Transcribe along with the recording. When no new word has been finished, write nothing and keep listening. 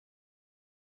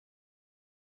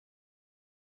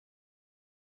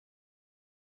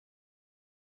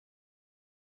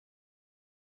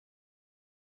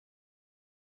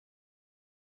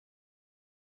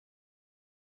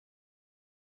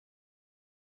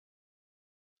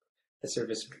The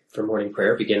service for morning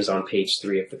prayer begins on page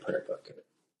 3 of the prayer book.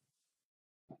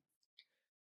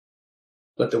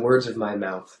 Let the words of my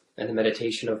mouth and the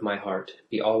meditation of my heart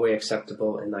be always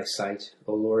acceptable in thy sight,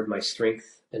 O Lord, my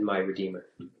strength and my Redeemer.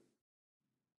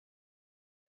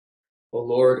 O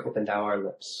Lord, open thou our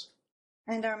lips,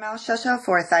 and our mouth shall show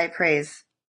forth thy praise.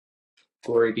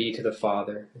 Glory be to the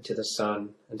Father, and to the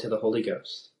Son, and to the Holy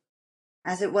Ghost.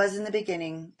 As it was in the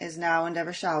beginning, is now, and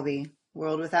ever shall be,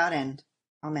 world without end.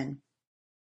 Amen.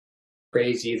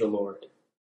 Praise ye the Lord.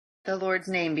 The Lord's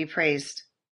name be praised.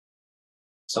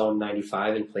 Psalm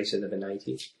 95 in place of the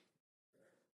 90.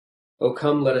 O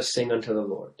come, let us sing unto the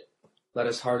Lord. Let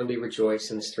us heartily rejoice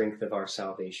in the strength of our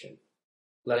salvation.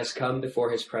 Let us come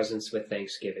before his presence with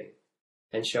thanksgiving,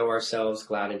 and show ourselves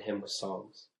glad in him with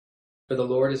songs. For the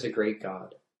Lord is a great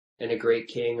God, and a great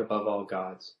King above all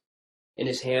gods. In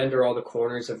his hand are all the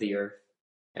corners of the earth,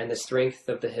 and the strength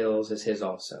of the hills is his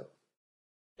also.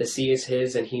 The sea is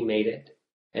his, and he made it,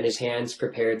 and his hands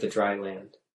prepared the dry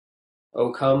land.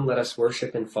 O come, let us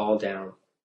worship and fall down,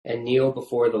 and kneel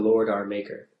before the Lord our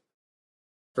Maker.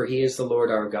 For he is the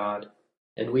Lord our God,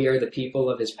 and we are the people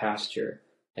of his pasture,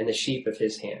 and the sheep of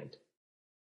his hand.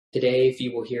 Today, if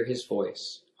you will hear his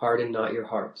voice, harden not your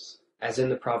hearts, as in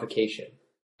the provocation,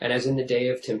 and as in the day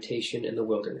of temptation in the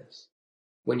wilderness,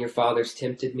 when your fathers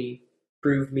tempted me,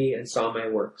 proved me, and saw my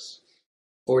works.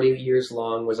 40 years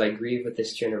long was I grieved with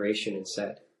this generation, and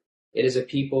said, It is a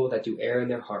people that do err in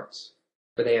their hearts,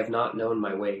 for they have not known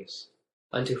my ways,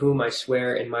 unto whom I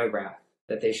swear in my wrath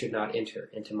that they should not enter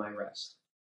into my rest.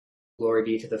 Glory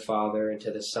be to the Father, and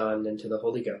to the Son, and to the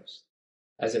Holy Ghost,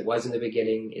 as it was in the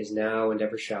beginning, is now, and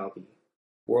ever shall be,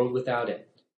 world without end.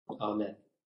 Amen.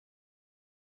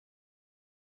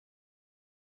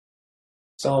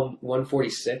 Psalm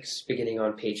 146, beginning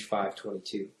on page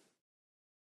 522.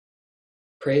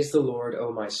 Praise the Lord,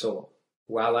 O my soul.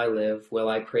 While I live, will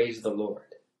I praise the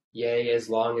Lord. Yea, as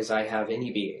long as I have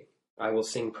any being, I will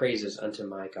sing praises unto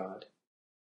my God.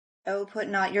 O put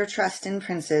not your trust in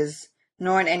princes,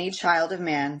 nor in any child of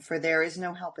man, for there is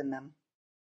no help in them.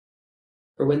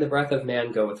 For when the breath of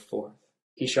man goeth forth,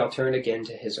 he shall turn again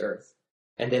to his earth,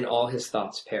 and then all his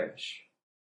thoughts perish.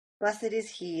 Blessed is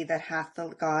he that hath the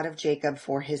God of Jacob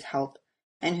for his help,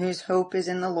 and whose hope is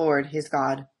in the Lord his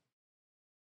God.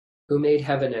 Who made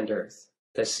heaven and earth,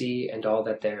 the sea and all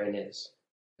that therein is,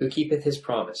 who keepeth his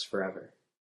promise forever.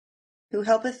 Who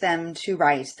helpeth them to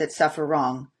right that suffer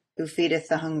wrong, who feedeth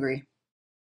the hungry.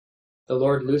 The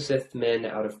Lord looseth men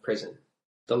out of prison.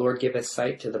 The Lord giveth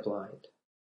sight to the blind.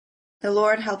 The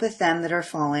Lord helpeth them that are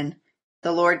fallen.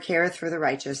 The Lord careth for the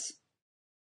righteous.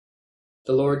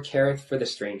 The Lord careth for the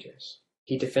strangers.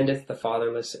 He defendeth the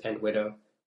fatherless and widow.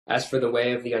 As for the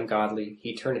way of the ungodly,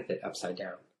 he turneth it upside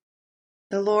down.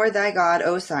 The Lord thy God,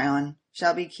 O Sion,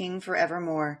 shall be king for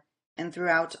evermore, and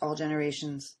throughout all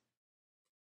generations.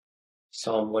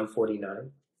 Psalm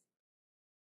 149.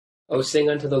 O sing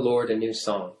unto the Lord a new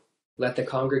song. Let the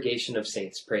congregation of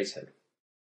saints praise him.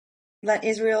 Let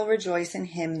Israel rejoice in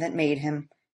him that made him,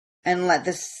 and let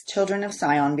the children of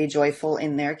Sion be joyful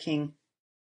in their king.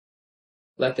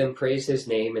 Let them praise his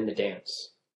name in the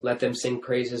dance. Let them sing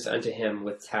praises unto him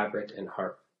with tabret and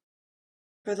harp.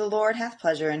 For the Lord hath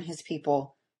pleasure in his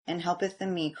people, and helpeth the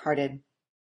meek-hearted.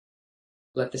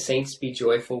 Let the saints be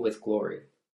joyful with glory.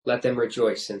 Let them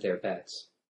rejoice in their beds.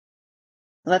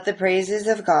 Let the praises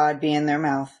of God be in their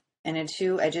mouth, and a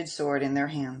two-edged sword in their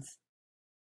hands.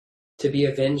 To be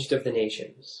avenged of the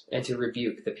nations, and to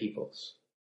rebuke the peoples.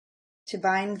 To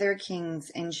bind their kings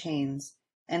in chains,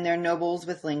 and their nobles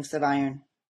with links of iron.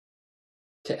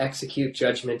 To execute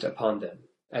judgment upon them,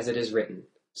 as it is written,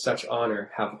 such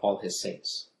honor have all his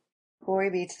saints. Glory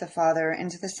be to the Father, and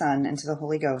to the Son, and to the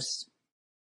Holy Ghost.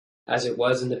 As it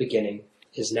was in the beginning,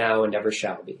 is now, and ever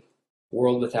shall be,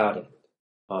 world without end.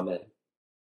 Amen.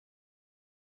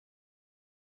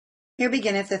 Here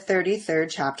beginneth the 33rd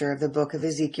chapter of the book of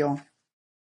Ezekiel.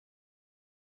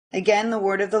 Again the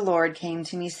word of the Lord came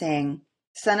to me, saying,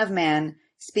 Son of man,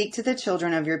 speak to the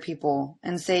children of your people,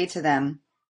 and say to them,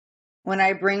 When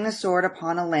I bring the sword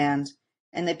upon a land,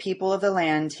 and the people of the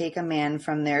land take a man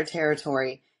from their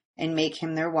territory, and make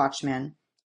him their watchman,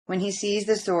 when he sees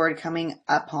the sword coming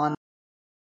upon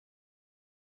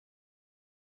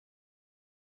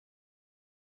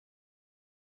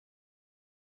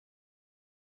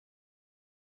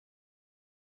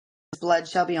his blood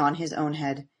shall be on his own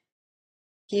head.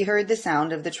 He heard the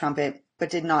sound of the trumpet, but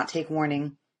did not take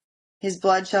warning. His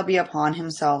blood shall be upon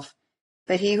himself,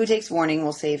 but he who takes warning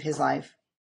will save his life.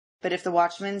 But if the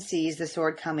watchman sees the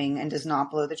sword coming and does not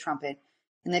blow the trumpet,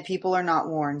 and the people are not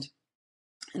warned,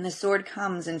 and the sword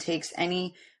comes and takes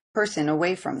any person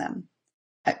away from them,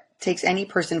 takes any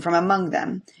person from among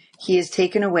them, he is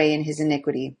taken away in his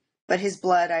iniquity, but his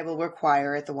blood I will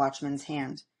require at the watchman's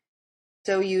hand.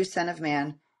 So you, son of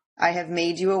man, I have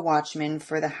made you a watchman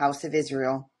for the house of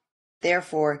Israel.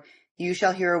 Therefore you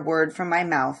shall hear a word from my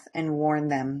mouth, and warn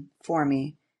them for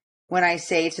me. When I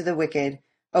say to the wicked,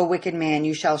 O wicked man,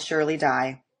 you shall surely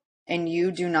die, and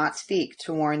you do not speak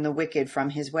to warn the wicked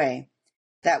from his way,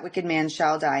 that wicked man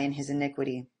shall die in his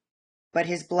iniquity, but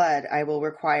his blood I will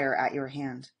require at your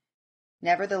hand.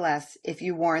 Nevertheless, if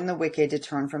you warn the wicked to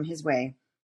turn from his way,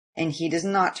 and he does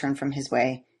not turn from his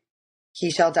way, he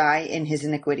shall die in his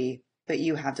iniquity, but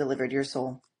you have delivered your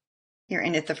soul. Here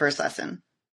endeth the first lesson.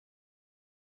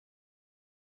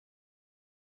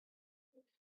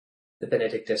 The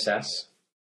Benedictus es.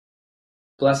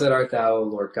 Blessed art thou, O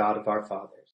Lord God of our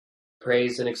fathers,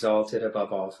 praised and exalted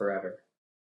above all forever.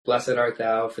 Blessed art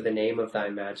thou for the name of thy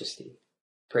majesty,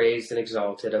 praised and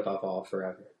exalted above all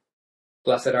forever.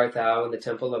 Blessed art thou in the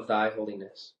temple of thy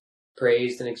holiness,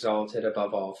 praised and exalted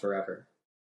above all forever.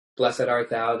 Blessed art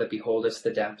thou that beholdest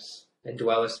the depths, and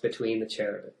dwellest between the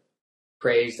cherubim,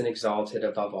 praised and exalted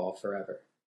above all forever.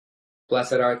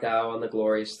 Blessed art thou on the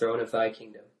glorious throne of thy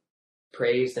kingdom,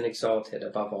 praised and exalted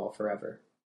above all forever.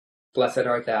 Blessed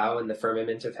art thou in the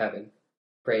firmament of heaven,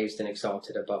 praised and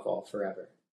exalted above all forever.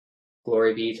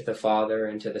 Glory be to the Father,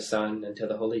 and to the Son, and to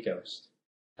the Holy Ghost,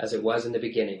 as it was in the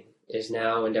beginning, is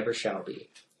now, and ever shall be,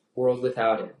 world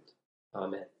without end.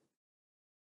 Amen.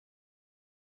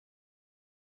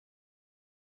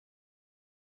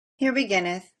 Here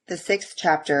beginneth the 6th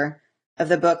chapter of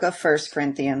the book of 1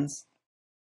 Corinthians.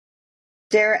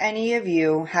 Dare any of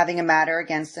you, having a matter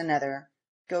against another,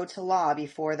 go to law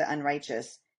before the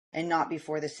unrighteous, and not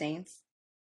before the saints?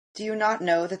 Do you not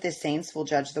know that the saints will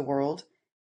judge the world?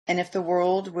 And if the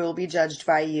world will be judged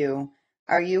by you,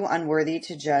 are you unworthy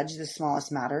to judge the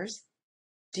smallest matters?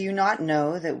 Do you not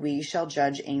know that we shall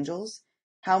judge angels?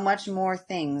 How much more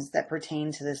things that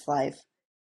pertain to this life?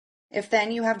 If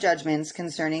then you have judgments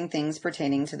concerning things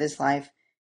pertaining to this life,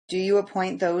 do you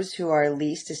appoint those who are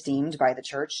least esteemed by the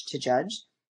church to judge?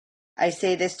 I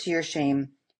say this to your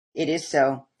shame. It is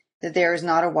so, that there is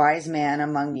not a wise man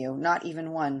among you, not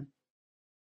even one,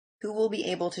 who will be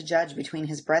able to judge between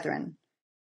his brethren.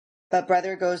 But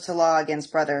brother goes to law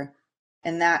against brother,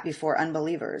 and that before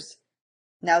unbelievers.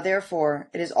 Now therefore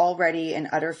it is already an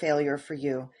utter failure for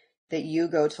you that you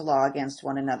go to law against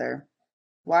one another.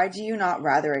 Why do you not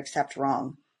rather accept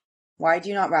wrong? Why do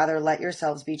you not rather let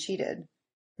yourselves be cheated?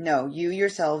 No, you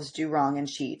yourselves do wrong and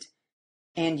cheat,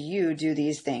 and you do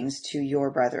these things to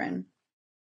your brethren.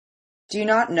 Do you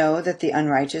not know that the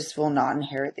unrighteous will not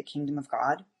inherit the kingdom of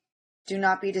God? Do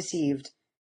not be deceived.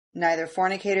 Neither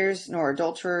fornicators, nor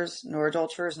adulterers,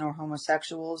 nor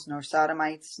homosexuals, nor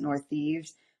sodomites, nor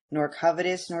thieves, nor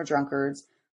covetous, nor drunkards,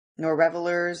 nor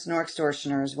revelers, nor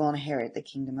extortioners will inherit the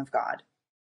kingdom of God.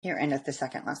 Here endeth the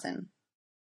second lesson.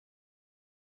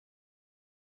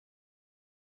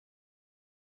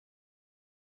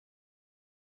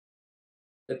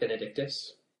 The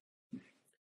Benedictus.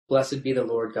 Blessed be the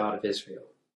Lord God of Israel,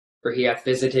 for he hath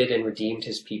visited and redeemed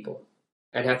his people,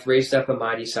 and hath raised up a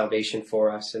mighty salvation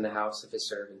for us in the house of his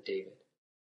servant David,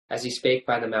 as he spake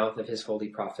by the mouth of his holy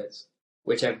prophets,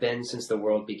 which have been since the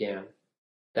world began,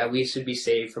 that we should be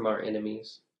saved from our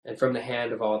enemies, and from the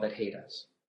hand of all that hate us,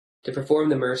 to perform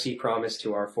the mercy promised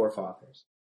to our forefathers,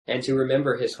 and to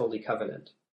remember his holy covenant,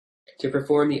 to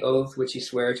perform the oath which he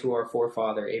sware to our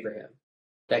forefather Abraham,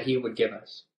 that he would give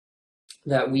us,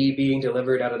 that we, being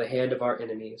delivered out of the hand of our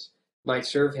enemies, might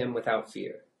serve him without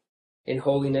fear, in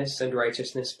holiness and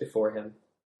righteousness before him,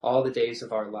 all the days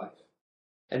of our life.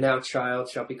 And thou, child,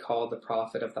 shalt be called the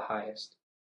prophet of the highest,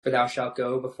 for thou shalt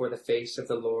go before the face of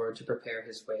the Lord to prepare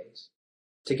his ways,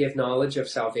 to give knowledge of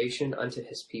salvation unto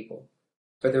his people,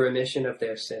 for the remission of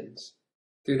their sins,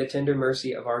 through the tender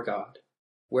mercy of our God,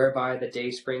 whereby the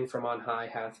dayspring from on high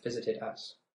hath visited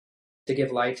us, to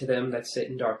give light to them that sit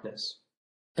in darkness,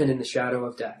 and in the shadow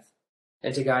of death,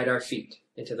 and to guide our feet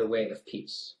into the way of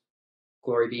peace.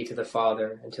 Glory be to the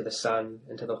Father, and to the Son,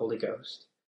 and to the Holy Ghost,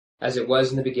 as it was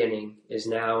in the beginning, is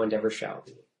now, and ever shall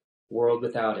be, world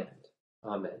without end.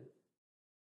 Amen.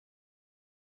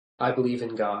 I believe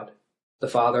in God, the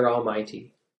Father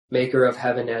Almighty, maker of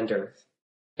heaven and earth,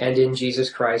 and in Jesus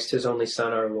Christ, his only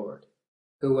Son, our Lord,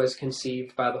 who was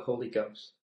conceived by the Holy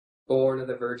Ghost, born of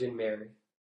the Virgin Mary,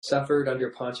 suffered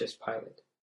under Pontius Pilate,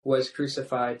 was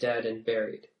crucified, dead, and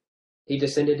buried. He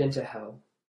descended into hell.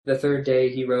 The third day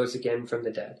he rose again from the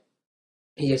dead.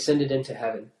 He ascended into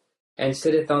heaven, and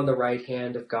sitteth on the right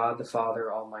hand of God the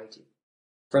Father Almighty.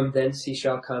 From thence he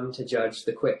shall come to judge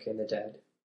the quick and the dead.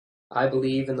 I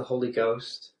believe in the Holy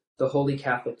Ghost, the Holy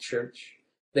Catholic Church,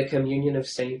 the communion of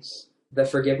saints, the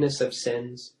forgiveness of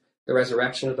sins, the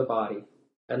resurrection of the body,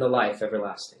 and the life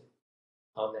everlasting.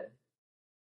 Amen.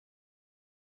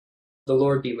 The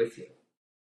Lord be with you.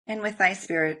 And with thy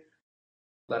spirit.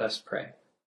 Let us pray.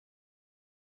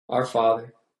 Our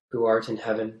Father, who art in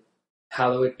heaven,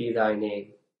 hallowed be thy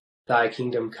name. Thy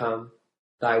kingdom come,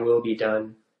 thy will be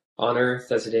done, on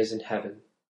earth as it is in heaven.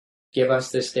 Give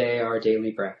us this day our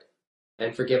daily bread,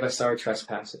 and forgive us our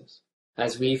trespasses,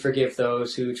 as we forgive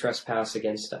those who trespass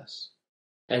against us.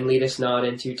 And lead us not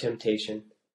into temptation,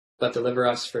 but deliver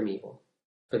us from evil.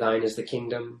 For thine is the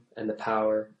kingdom, and the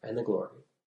power, and the glory,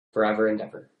 forever and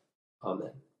ever.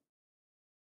 Amen.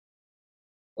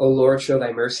 O Lord, show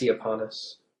thy mercy upon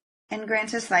us. And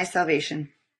grant us thy salvation.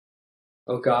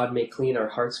 O God, make clean our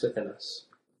hearts within us.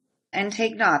 And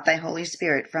take not thy Holy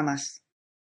Spirit from us.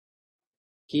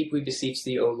 Keep, we beseech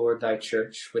thee, O Lord, thy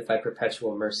church with thy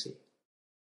perpetual mercy.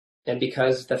 And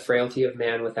because the frailty of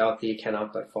man without thee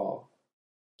cannot but fall,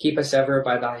 keep us ever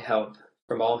by thy help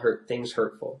from all things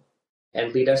hurtful,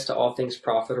 and lead us to all things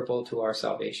profitable to our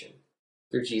salvation,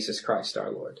 through Jesus Christ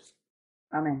our Lord.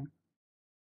 Amen.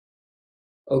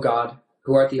 O God,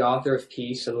 who art the author of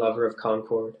peace and lover of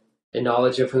concord, in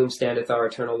knowledge of whom standeth our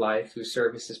eternal life, whose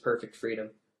service is perfect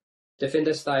freedom, defend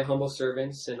us, thy humble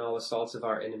servants, in all assaults of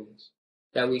our enemies,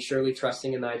 that we, surely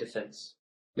trusting in thy defense,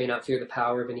 may not fear the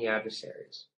power of any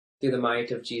adversaries, through the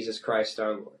might of Jesus Christ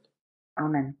our Lord.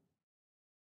 Amen.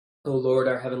 O Lord,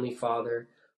 our heavenly Father,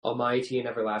 almighty and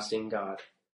everlasting God,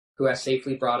 who hast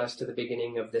safely brought us to the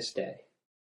beginning of this day,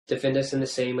 defend us in the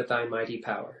same with thy mighty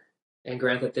power, and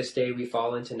grant that this day we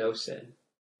fall into no sin,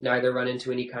 neither run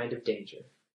into any kind of danger,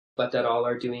 but that all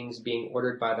our doings, being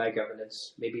ordered by thy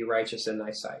governance, may be righteous in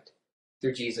thy sight,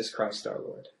 through Jesus Christ our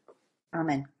Lord.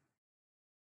 Amen.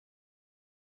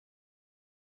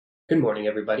 Good morning,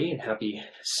 everybody, and happy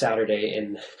Saturday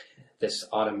in this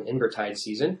autumn Invertide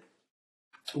season.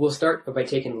 We'll start by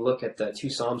taking a look at the two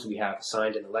Psalms we have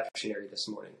assigned in the lectionary this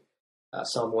morning,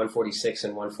 Psalm 146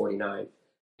 and 149.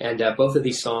 And both of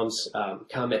these Psalms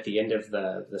come at the end of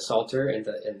the Psalter in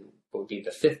what would be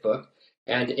the fifth book.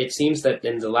 And it seems that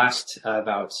in the last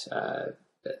about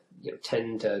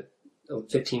 10 to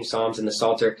 15 Psalms in the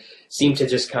Psalter seem to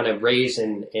just kind of raise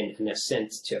in a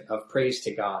sense of praise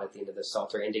to God at the end of the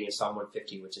Psalter, ending in Psalm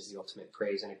 150, which is the ultimate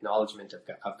praise and acknowledgement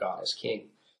of God as King.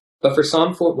 But for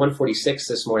Psalm 146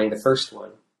 this morning, the first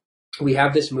one, we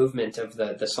have this movement of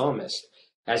the psalmist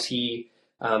as he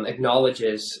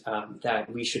acknowledges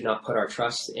that we should not put our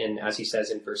trust in, as he says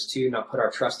in verse 2, not put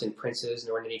our trust in princes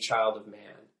nor in any child of man.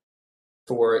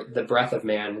 For the breath of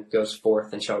man goes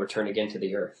forth and shall return again to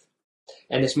the earth.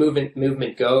 And this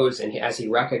movement goes, and as he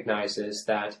recognizes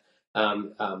that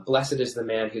blessed is the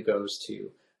man who goes to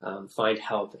find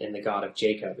help in the God of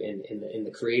Jacob, in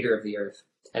the creator of the earth,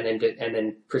 and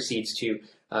then proceeds to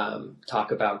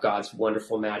talk about God's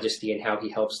wonderful majesty and how he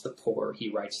helps the poor, he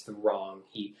rights the wrong,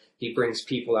 he brings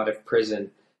people out of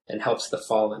prison and helps the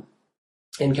fallen,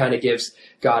 and kind of gives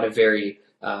God a very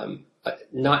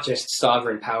not just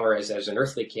sovereign power as an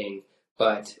earthly king,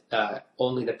 but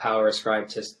only the power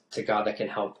ascribed to God that can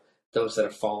help those that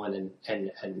have fallen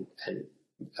and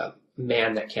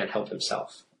man that can't help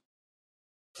himself.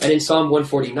 And in Psalm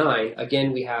 149,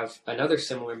 again, we have another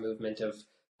similar movement of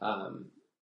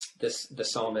the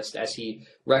psalmist as he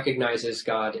recognizes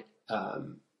God,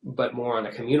 but more on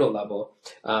a communal level,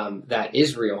 that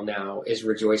Israel now is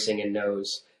rejoicing and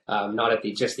knows, not at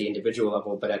just the individual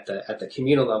level, but at the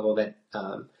communal level,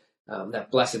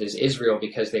 that blessed is Israel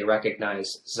because they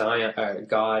recognize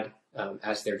God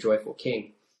as their joyful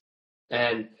King.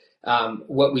 And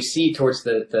what we see towards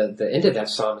the end of that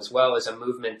psalm as well is a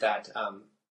movement that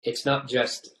it's not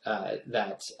just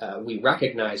that we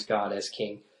recognize God as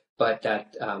King, but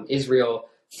that Israel,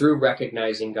 through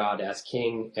recognizing God as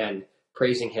King and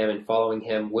praising him and following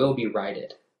him, will be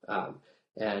righted.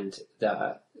 And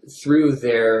through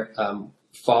their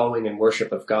following and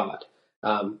worship of God,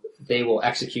 they will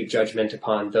execute judgment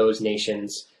upon those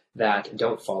nations that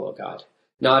don't follow God,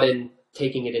 not in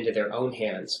taking it into their own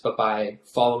hands, but by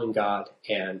following God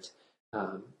and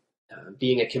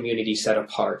being a community set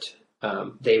apart.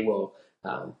 They will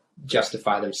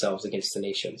justify themselves against the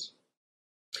nations.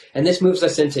 And this moves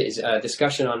us into a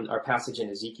discussion on our passage in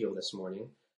Ezekiel this morning.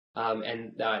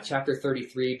 And chapter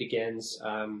 33 begins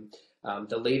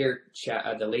the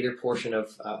later portion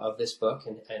of this book,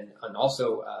 and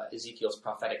also Ezekiel's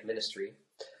prophetic ministry.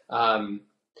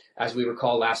 As we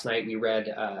recall, last night we read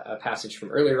a passage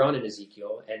from earlier on in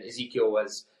Ezekiel, and Ezekiel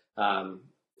was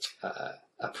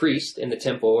a priest in the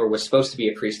temple, or was supposed to be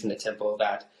a priest in the temple,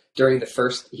 that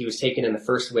he was taken in the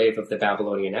first wave of the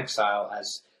Babylonian exile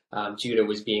as Judah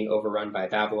was being overrun by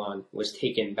Babylon, was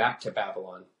taken back to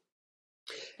Babylon,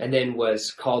 and then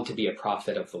was called to be a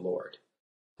prophet of the Lord.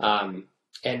 And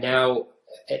now,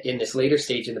 in this later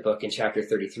stage in the book, in chapter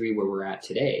 33, where we're at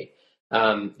today,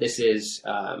 this is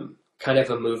kind of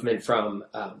a movement from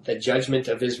the judgment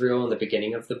of Israel in the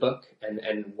beginning of the book,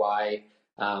 and why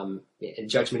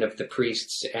judgment of the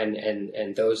priests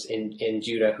and those in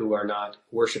Judah who are not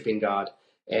worshiping God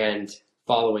and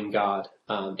following God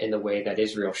in the way that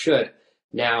Israel should.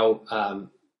 Now,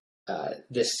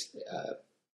 this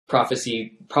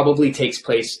prophecy probably takes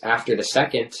place after the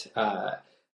second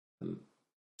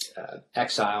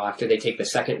exile, after they take the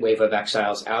second wave of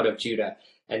exiles out of Judah,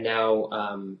 and now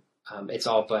it's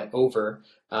all but over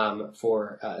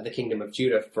for the kingdom of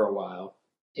Judah for a while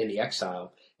in the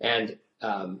exile. And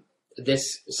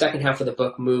this second half of the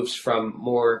book moves from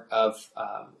more of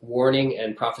warning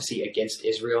and prophecy against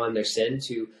Israel and their sin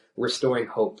to restoring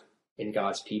hope in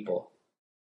God's people.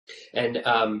 And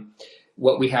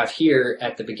what we have here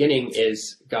at the beginning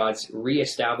is God's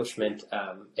reestablishment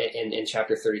in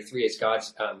chapter 33 is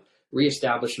God's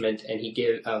reestablishment, and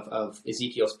of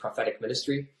Ezekiel's prophetic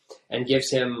ministry, and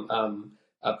gives him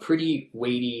a pretty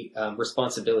weighty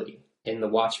responsibility in the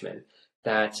watchman.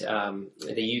 That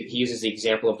he uses the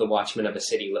example of the watchman of a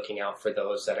city looking out for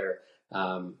those that are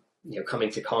coming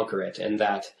to conquer it, and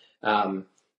that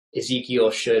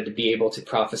Ezekiel should be able to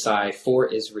prophesy for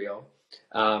Israel,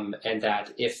 and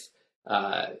that if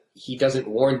he doesn't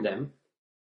warn them,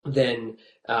 then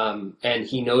and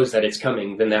he knows that it's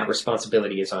coming, then that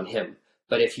responsibility is on him.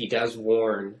 But if he does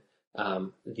warn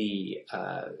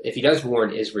if he does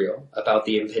warn Israel about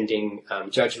the impending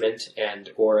judgment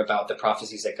or about the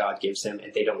prophecies that God gives him,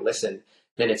 and they don't listen,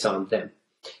 then it's on them.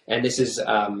 And this is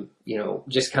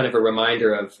just kind of a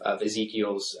reminder of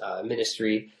Ezekiel's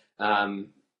ministry, and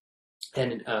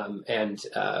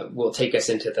will take us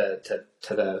into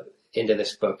the into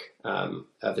this book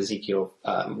of Ezekiel,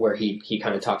 where he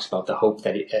kind of talks about the hope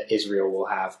that Israel will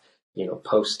have,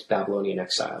 post Babylonian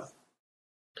exile.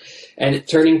 And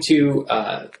turning to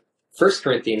 1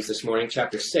 Corinthians this morning,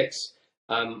 chapter 6,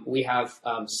 we have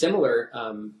a similar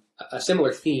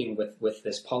theme with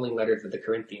this Pauline letter to the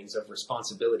Corinthians of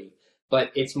responsibility,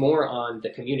 but it's more on the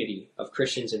community of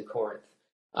Christians in Corinth.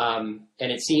 And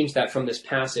it seems that from this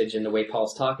passage and the way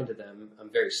Paul's talking to them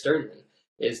very sternly,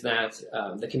 is that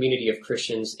the community of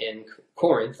Christians in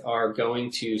Corinth are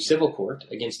going to civil court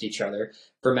against each other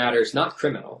for matters not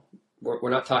criminal. We're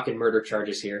not talking murder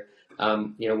charges here.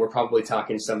 We're probably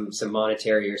talking some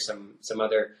monetary or some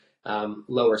other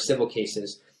lower civil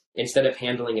cases, instead of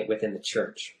handling it within the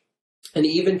church. And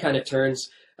he even kind of turns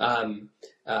some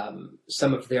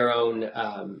of their own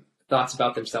thoughts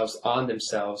about themselves on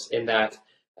themselves, in that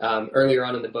earlier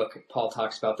on in the book, Paul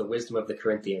talks about the wisdom of the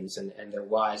Corinthians and their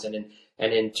wise. And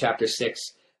in chapter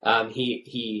 6,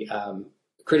 he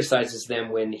criticizes them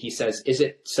when he says, "Is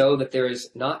it so that there is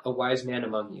not a wise man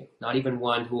among you, not even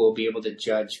one who will be able to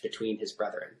judge between his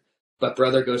brethren? But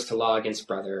brother goes to law against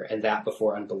brother, and that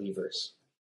before unbelievers."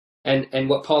 And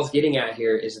what Paul's getting at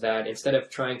here is that instead of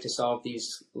trying to solve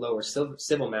these lower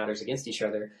civil matters against each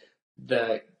other,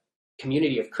 the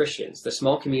community of Christians, the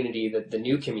small community, the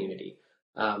new community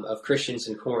of Christians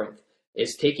in Corinth,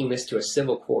 is taking this to a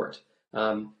civil court,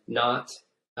 not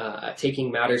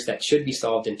taking matters that should be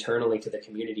solved internally to the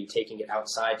community, taking it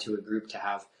outside to a group to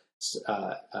have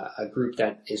a group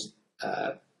that is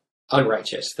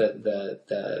unrighteous,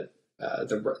 the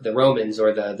Romans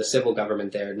or the civil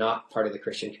government there, not part of the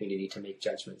Christian community, to make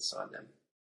judgments on them.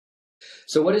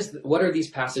 So what are these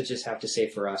passages have to say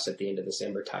for us at the end of this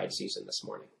Embertide season this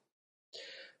morning?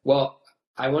 Well,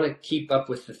 I want to keep up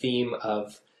with the theme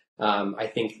of, I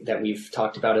think, that we've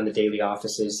talked about in the daily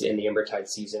offices in the Embertide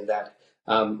season, that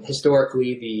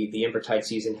historically the Embertide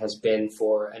season has been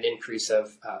for an increase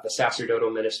of the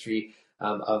sacerdotal ministry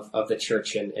of the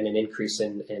church, and an increase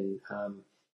in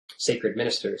sacred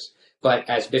ministers. But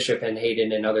as Bishop and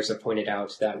Hayden and others have pointed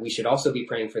out, that we should also be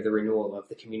praying for the renewal of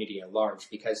the community at large,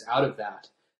 because out of that,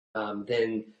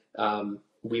 then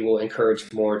we will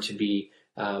encourage more to be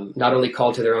not only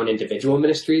called to their own individual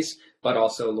ministries, but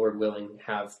also, Lord willing,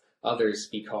 have others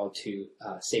be called to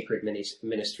sacred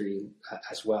ministry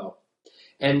as well.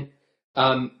 And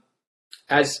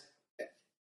I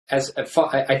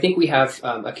think we have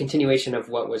a continuation of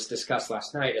what was discussed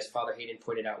last night, as Father Hayden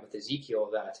pointed out with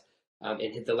Ezekiel, that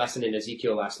in the lesson in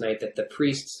Ezekiel last night, that the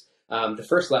priests, the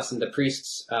first lesson, the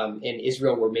priests in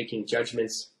Israel were making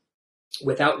judgments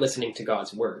without listening to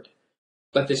God's word.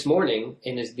 But this morning,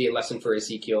 in the lesson for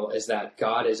Ezekiel, is that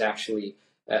God is actually,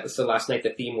 so last night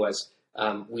the theme was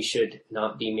we should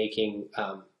not be making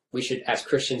we should, as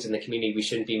Christians in the community, we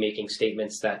shouldn't be making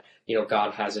statements that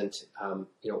God hasn't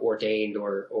ordained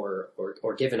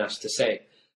or given us to say.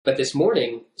 But this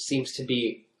morning seems to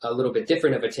be a little bit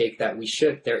different of a take, that we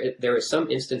should. There are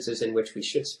some instances in which we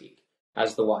should speak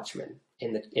as the watchmen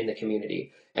in the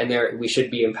community, and there we should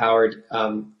be empowered.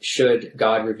 Should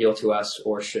God reveal to us,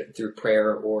 or should through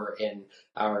prayer or in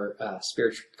our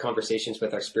spiritual conversations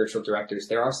with our spiritual directors,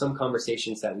 there are some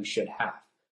conversations that we should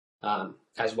have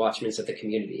as watchmen of the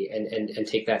community, and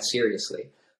take that seriously.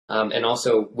 And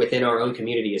also within our own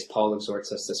community, as Paul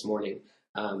exhorts us this morning,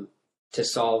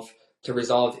 to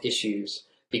resolve issues,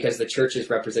 because the church is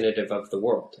representative of the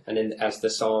world. And as the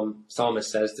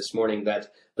psalmist says this morning,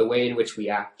 that the way in which we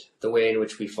act, the way in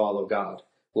which we follow God,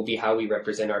 will be how we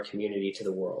represent our community to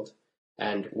the world,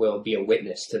 and will be a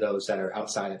witness to those that are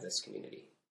outside of this community.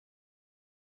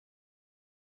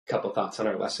 A couple thoughts on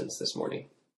our lessons this morning.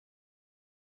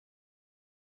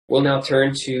 We'll now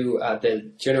turn to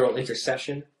the general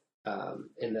intercession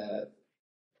in the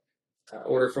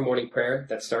order for morning prayer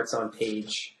that starts on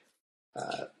page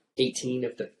 18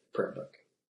 of the prayer book.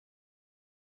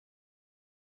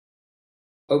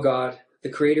 O God, the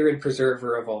creator and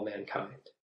preserver of all mankind,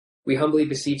 we humbly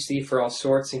beseech thee for all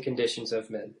sorts and conditions of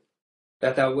men,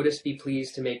 that thou wouldest be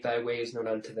pleased to make thy ways known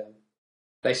unto them,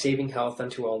 thy saving health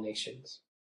unto all nations.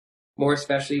 More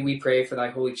especially we pray for thy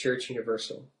holy church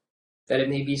universal, that it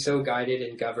may be so guided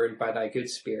and governed by thy good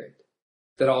spirit,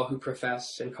 that all who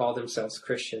profess and call themselves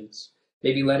Christians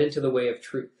may be led into the way of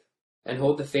truth, and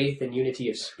hold the faith and unity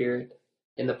of spirit,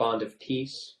 in the bond of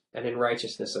peace, and in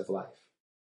righteousness of life.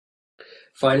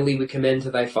 Finally, we commend to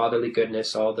thy fatherly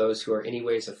goodness all those who are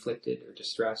anyways afflicted or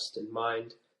distressed in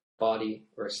mind, body,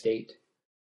 or estate.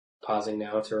 Pausing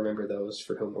now to remember those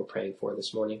for whom we're praying for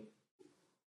this morning.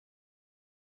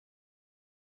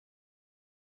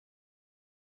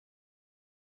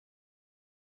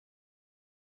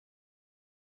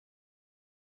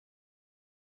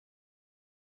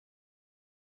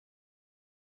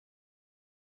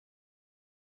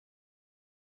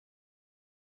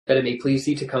 That it may please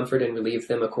thee to comfort and relieve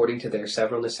them according to their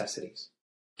several necessities,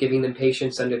 giving them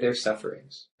patience under their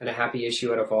sufferings, and a happy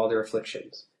issue out of all their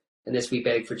afflictions. And this we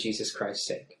beg for Jesus Christ's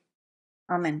sake.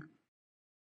 Amen.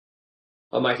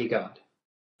 Almighty God,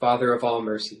 Father of all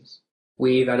mercies,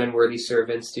 we, thine unworthy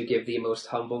servants, do give thee most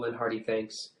humble and hearty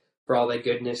thanks for all thy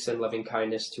goodness and loving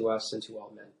kindness to us and to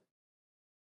all men.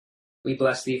 We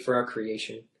bless thee for our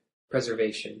creation,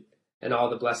 preservation, and all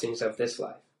the blessings of this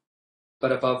life,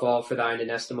 but above all for thine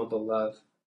inestimable love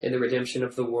in the redemption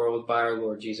of the world by our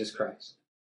Lord Jesus Christ,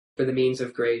 for the means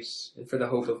of grace and for the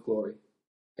hope of glory.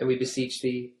 And we beseech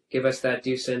thee, give us that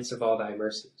due sense of all thy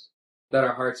mercies, that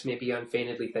our hearts may be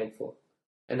unfeignedly thankful,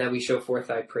 and that we show forth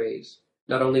thy praise,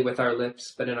 not only with our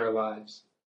lips, but in our lives,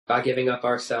 by giving up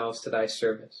ourselves to thy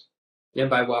service,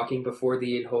 and by walking before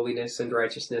thee in holiness and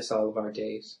righteousness all of our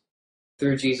days.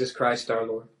 Through Jesus Christ our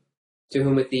Lord, to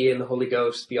whom with thee and the Holy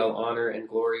Ghost be all honor and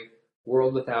glory,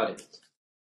 world without end.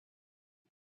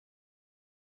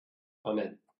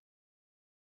 Amen.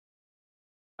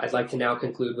 I'd like to now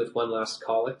conclude with one last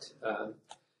collect,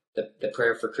 the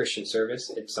prayer for Christian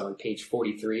service. It's on page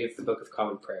 43 of the Book of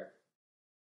Common Prayer.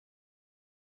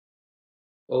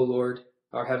 O Lord,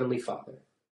 our heavenly Father,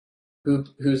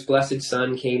 whose blessed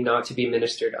Son came not to be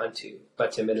ministered unto,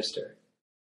 but to minister,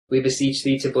 we beseech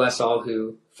thee to bless all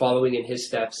who, following in his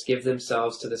steps, give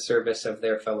themselves to the service of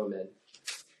their fellow men.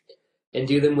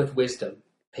 Endue them with wisdom,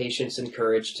 patience, and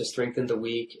courage to strengthen the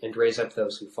weak and raise up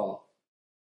those who fall,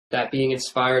 that being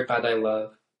inspired by thy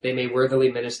love, they may worthily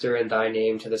minister in thy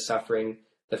name to the suffering,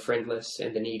 the friendless,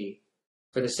 and the needy,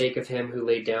 for the sake of him who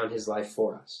laid down his life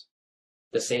for us,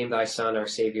 the same thy Son, our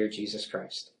Savior, Jesus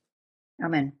Christ.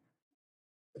 Amen.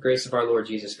 The grace of our Lord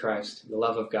Jesus Christ, the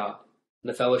love of God, and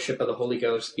the fellowship of the Holy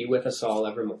Ghost be with us all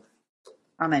evermore.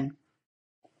 Amen.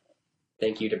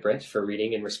 Thank you to Britt for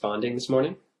reading and responding this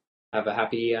morning. Have a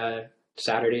happy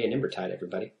Saturday and Invertide,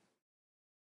 everybody.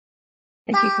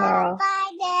 Thank you, Carl.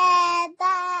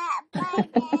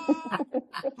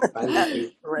 Bye,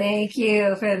 Lucy. Thank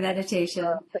you for the meditation.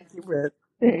 Thank you, Britt.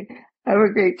 Have a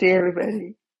great day,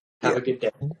 everybody. Have a good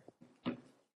day.